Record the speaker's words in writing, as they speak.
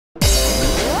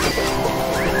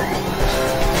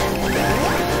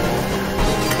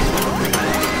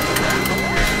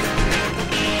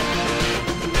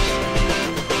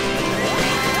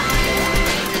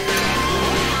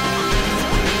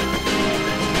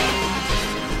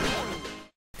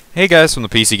Hey guys from the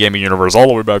PC Gaming Universe, all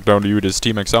the way back down to you. It is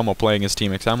Team Examo playing as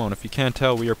Team Examo, and if you can't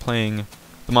tell, we are playing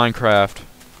the Minecraft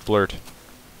Blurt.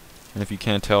 And if you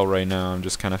can't tell right now, I'm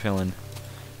just kind of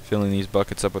filling these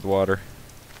buckets up with water.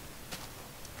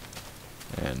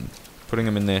 And putting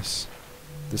them in this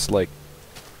like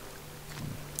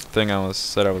thing I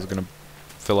said I was gonna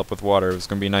fill up with water. It was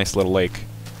gonna be a nice little lake.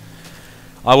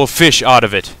 I will fish out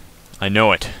of it. I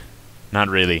know it. Not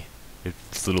really.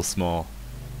 It's a little small.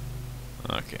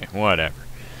 Okay, whatever.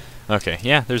 Okay,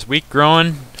 yeah, there's wheat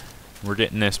growing. We're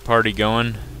getting this party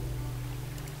going.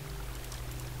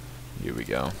 Here we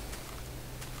go.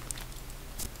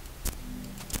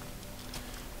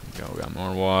 We got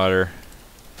more water.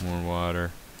 More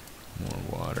water.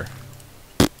 More water.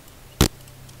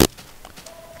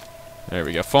 There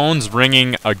we go. Phone's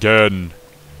ringing again.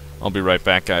 I'll be right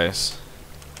back, guys.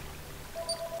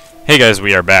 Hey guys,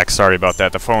 we are back. Sorry about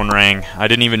that. The phone rang. I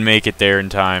didn't even make it there in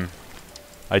time.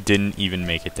 I didn't even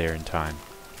make it there in time.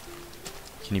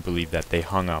 Can you believe that? They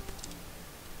hung up.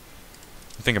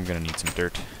 I think I'm gonna need some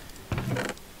dirt. I'm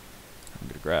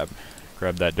gonna grab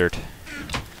that dirt.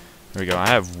 There we go. I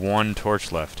have one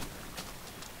torch left.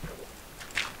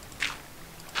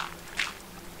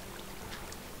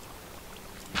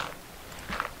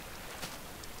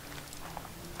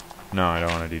 No, I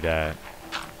don't want to do that.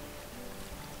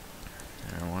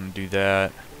 I don't want to do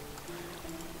that.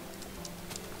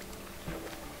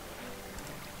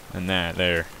 And that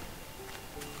there.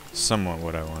 Somewhat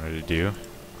what I wanted to do.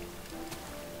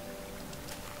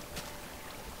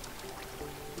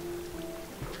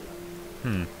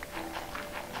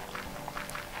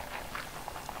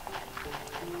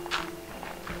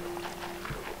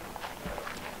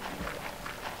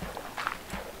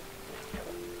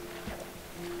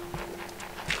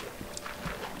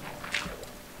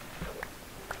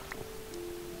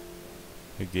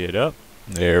 Get up.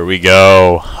 There we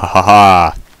go. Ha ha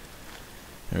ha.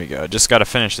 There we go. Just gotta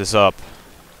finish this up.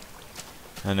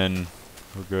 And then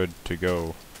we're good to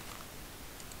go.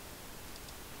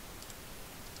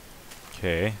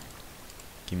 Okay.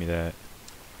 Give me that.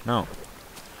 No.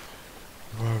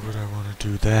 Why would I want to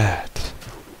do that?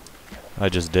 I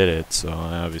just did it, so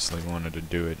I obviously wanted to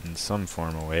do it in some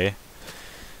form of way.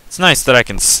 It's nice that I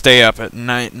can stay up at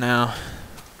night now.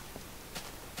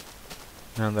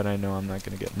 Now that I know I'm not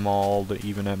going to get mauled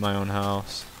even at my own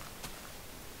house.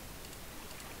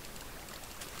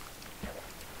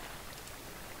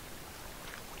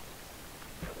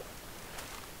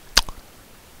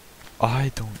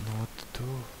 I don't know what to do.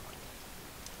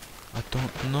 I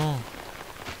don't know.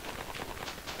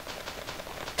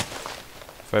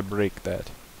 If I break that.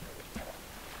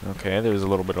 Okay, there's a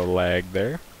little bit of lag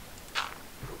there.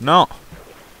 No!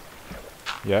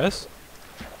 Yes?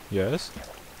 Yes?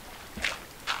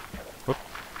 Whoop.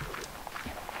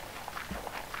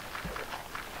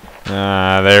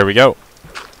 There we go.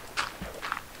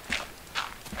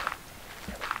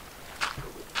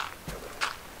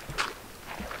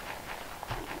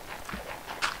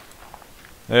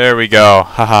 There we go.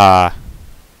 Haha.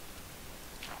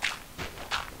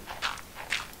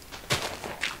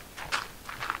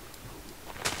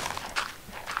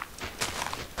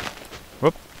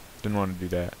 Whoop. Didn't want to do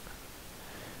that.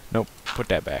 Nope. Put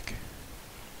that back.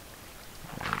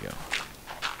 There we go.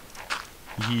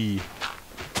 Yee.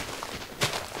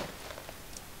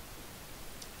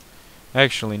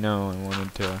 Actually, no. I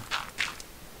wanted to...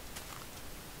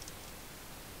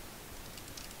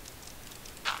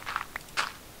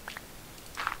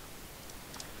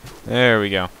 There we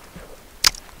go.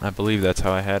 I believe that's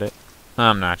how I had it.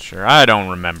 I'm not sure. I don't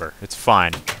remember. It's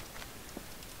fine.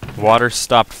 Water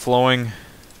stopped flowing.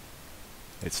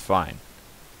 It's fine.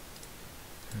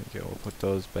 There we go. We'll put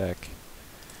those back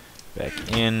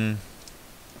in.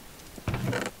 Give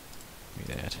me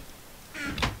that.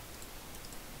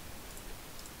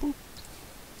 Boop.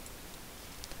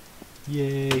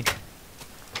 Yay.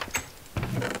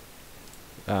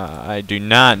 I do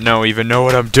not even know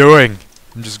what I'm doing.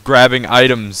 I'm just grabbing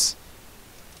items.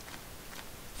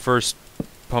 First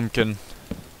pumpkin.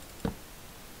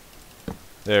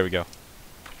 There we go.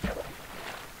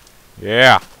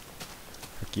 Yeah.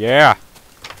 Heck yeah.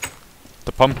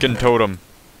 The pumpkin totem.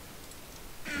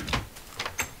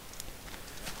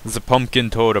 This is a pumpkin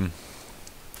totem.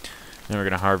 Now we're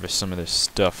gonna harvest some of this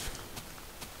stuff.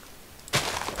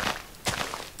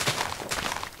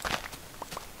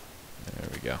 There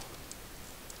we go.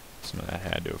 Some of that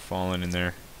had to have fallen in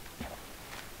there.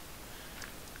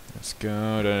 Let's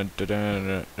go. There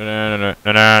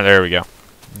we go.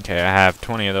 Okay, I have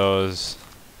 20 of those.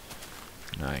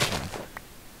 Now I can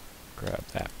grab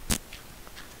that.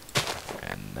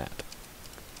 And that.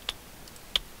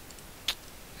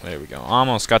 There we go.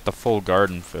 Almost got the full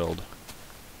garden filled.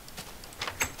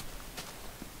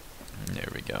 There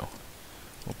we go.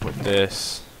 We'll put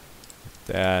this,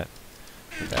 that,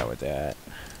 put that with that.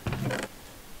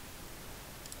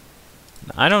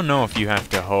 I don't know if you have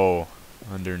to hoe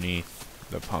underneath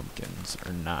the pumpkins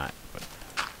or not, but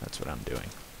that's what I'm doing.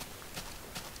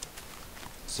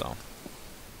 So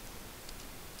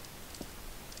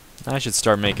I should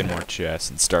start making more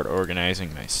chests and start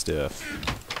organizing my stuff.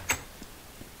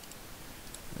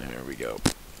 There we go.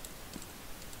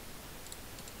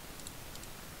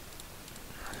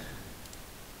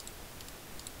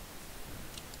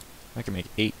 I can make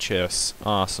 8 chests.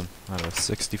 Awesome. Out of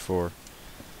 64.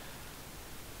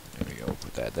 There we go.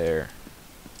 Put that there.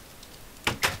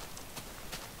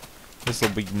 This will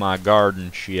be my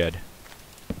garden shed.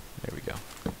 There we go.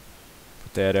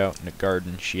 Put that out in the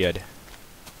garden shed.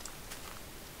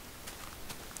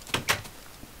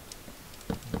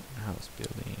 House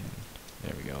building.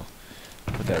 There we go.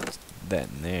 Put that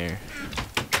in there.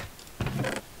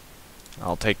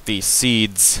 I'll take these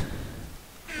seeds.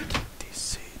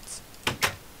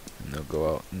 And they'll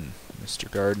go out in Mr.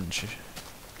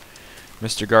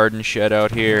 Garden Shed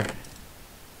out here.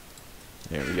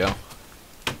 There we go.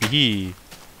 Hee.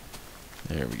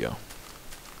 There we go.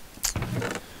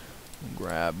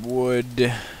 Grab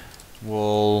wood,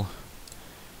 wool.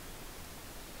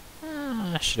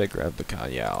 Should I grab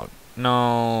the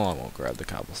no, I won't grab the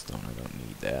cobblestone. I don't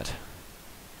need that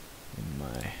in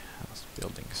my house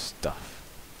building stuff.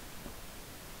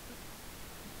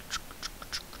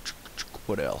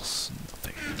 What else?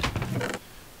 Nothing.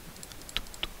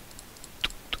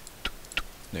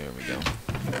 There we go.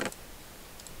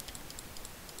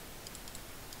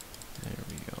 There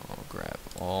we go. I'll grab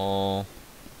all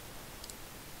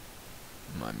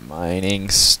my mining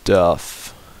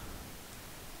stuff.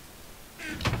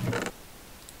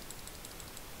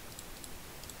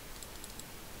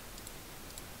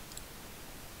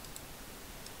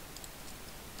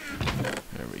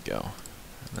 There we go.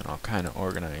 And then I'll kind of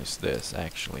organize this.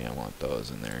 Actually, I want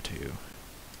those in there too.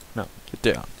 No, get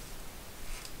down.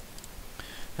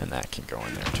 And that can go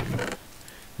in there too.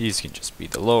 These can just be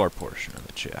the lower portion of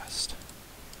the chest.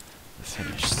 The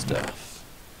finished stuff.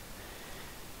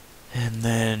 And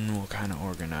then we'll kind of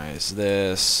organize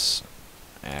this.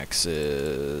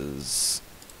 Axes.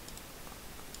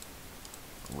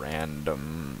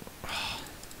 Random.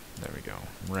 There we go.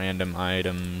 Random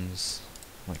items.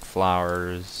 Like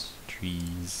flowers,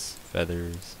 trees,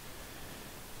 feathers.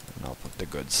 And I'll put the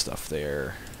good stuff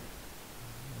there.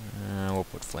 We'll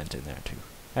put flint in there too.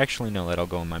 Actually, no, that'll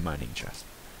go in my mining chest.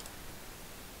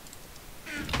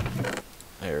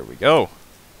 There we go.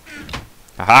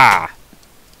 Haha!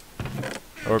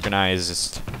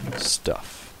 Organized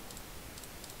stuff.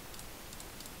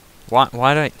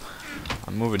 Why did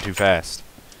I'm moving too fast.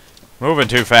 Moving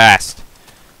too fast!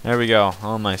 There we go.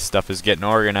 All my stuff is getting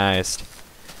organized.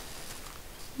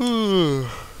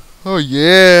 Oh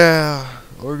yeah!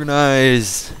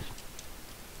 Organized.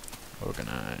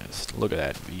 Organized. Look at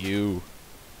that view.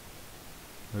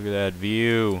 Look at that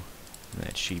view. And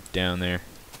that sheep down there.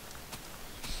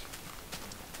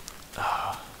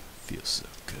 Ah, feels so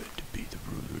good to be the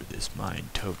ruler of this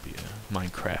Mindtopia.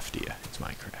 Minecraftia. It's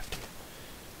Minecraftia.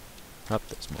 Up,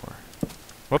 there's more.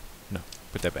 Whoop! No,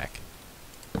 put that back.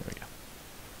 There we go.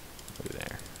 Look at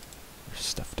there. There's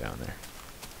stuff down there.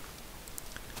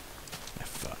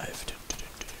 F5.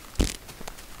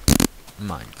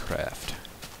 Minecraft.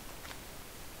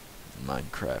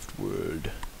 Minecraft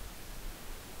world.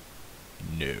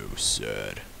 No,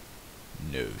 sir.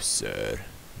 No, sir.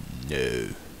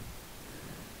 No.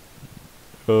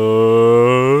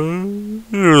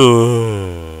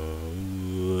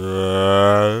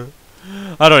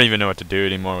 I don't even know what to do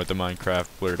anymore with the Minecraft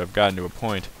Blurt. I've gotten to a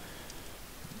point.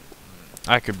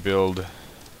 I could build...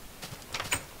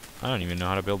 I don't even know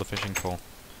how to build a fishing pole.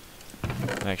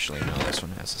 Actually, no, this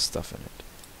one has the stuff in it.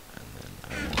 And then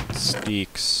I want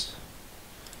sticks.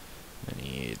 I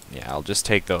need... yeah, I'll just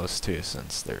take those two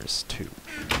since there's 2.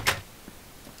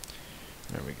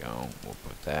 There we go. We'll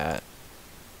put that.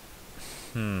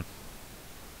 Do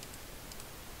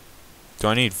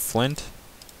I need flint?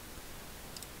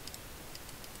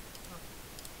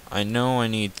 I know I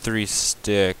need 3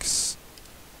 sticks.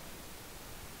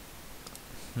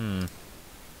 I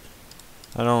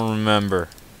don't remember.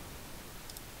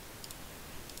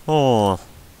 Oh.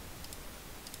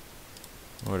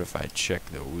 What if I check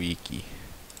the wiki?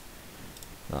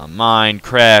 The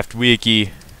Minecraft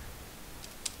wiki.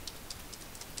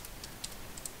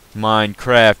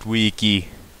 Minecraft wiki.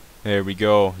 There we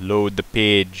go. Load the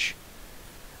page.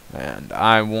 And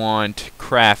I want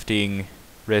crafting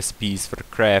Recipes for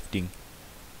crafting.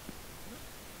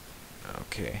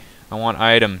 Okay. I want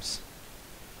items.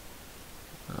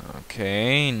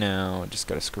 Okay, now just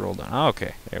gotta scroll down. Oh,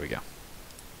 okay, there we go.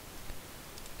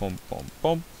 Boom, boom,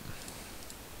 boom.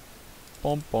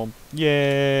 Boom, boom.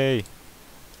 Yay!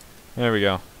 There we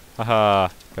go. Haha,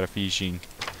 got a fishing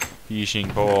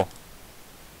pole.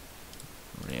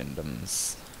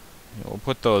 Randoms. Yeah, we'll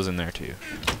put those in there too.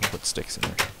 We'll put sticks in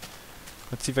there.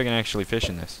 Let's see if I can actually fish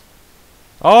in this.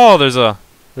 Oh, there's a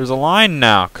line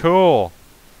now. Cool.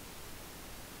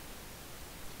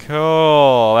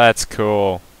 Cool. That's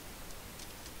cool.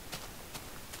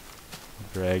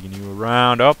 Dragging you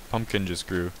around. Oh, pumpkin just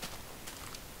grew.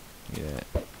 Look at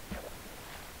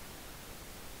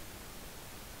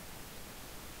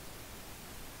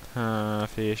that.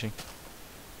 Fishing.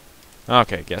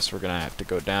 Okay, guess we're gonna have to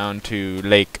go down to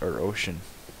lake or ocean.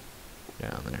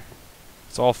 Down there.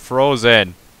 It's all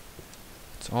frozen.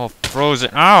 It's all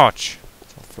frozen. Ouch!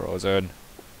 It's all frozen.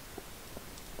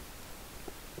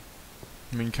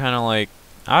 I mean, kind of like,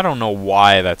 I don't know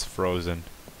why that's frozen.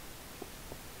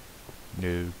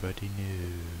 Nobody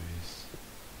knows.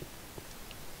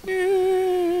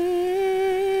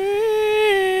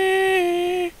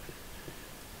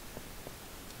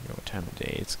 What time of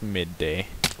day? It's midday.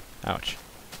 Ouch.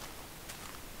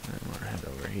 And we're head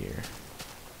over here.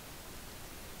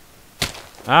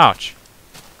 Ouch!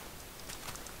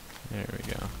 There we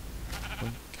go.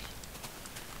 Blink.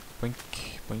 Blink.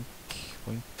 Blink.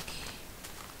 Blink.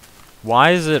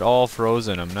 Why is it all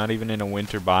frozen? I'm not even in a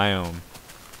winter biome.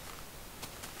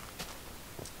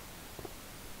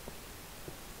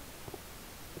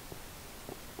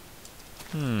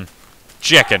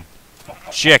 Chicken.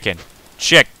 Chicken.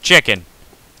 Chicken.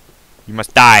 You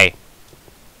must die.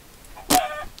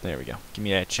 There we go. Give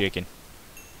me that chicken.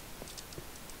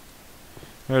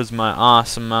 There's my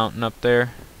awesome mountain up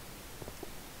there.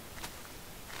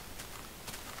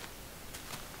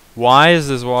 Why is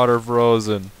this water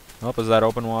frozen? Oh, is that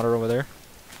open water over there?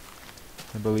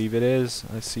 I believe it is.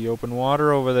 I see open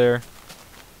water over there.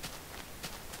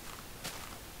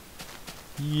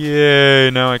 Yay,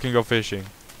 now I can go fishing.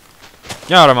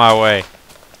 Get out of my way.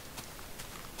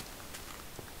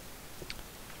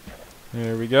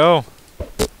 There we go.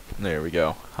 There we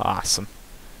go. Awesome.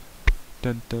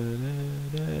 Waiting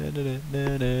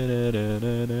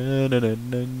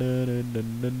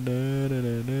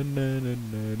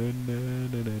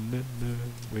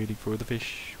for the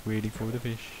fish. Waiting for the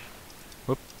fish.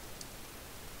 Whoop.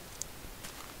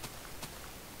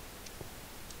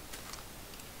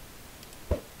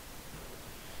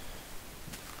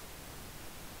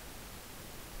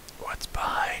 What's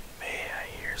behind me? I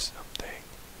hear something.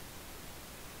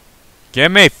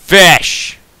 Give me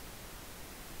fish!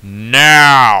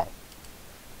 Now!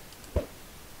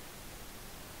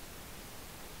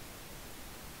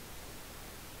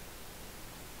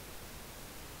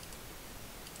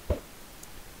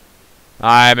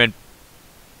 I'm in.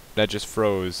 That just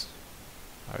froze.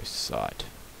 I saw it.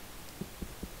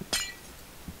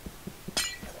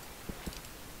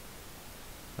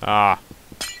 Ah.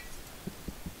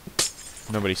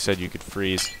 Nobody said you could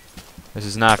freeze. This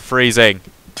is not freezing.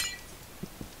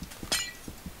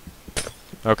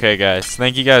 Okay, guys.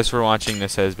 Thank you guys for watching.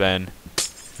 This has been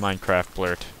Minecraft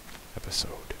Blurt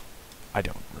episode. I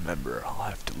don't remember. I'll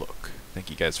have to look. Thank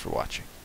you guys for watching.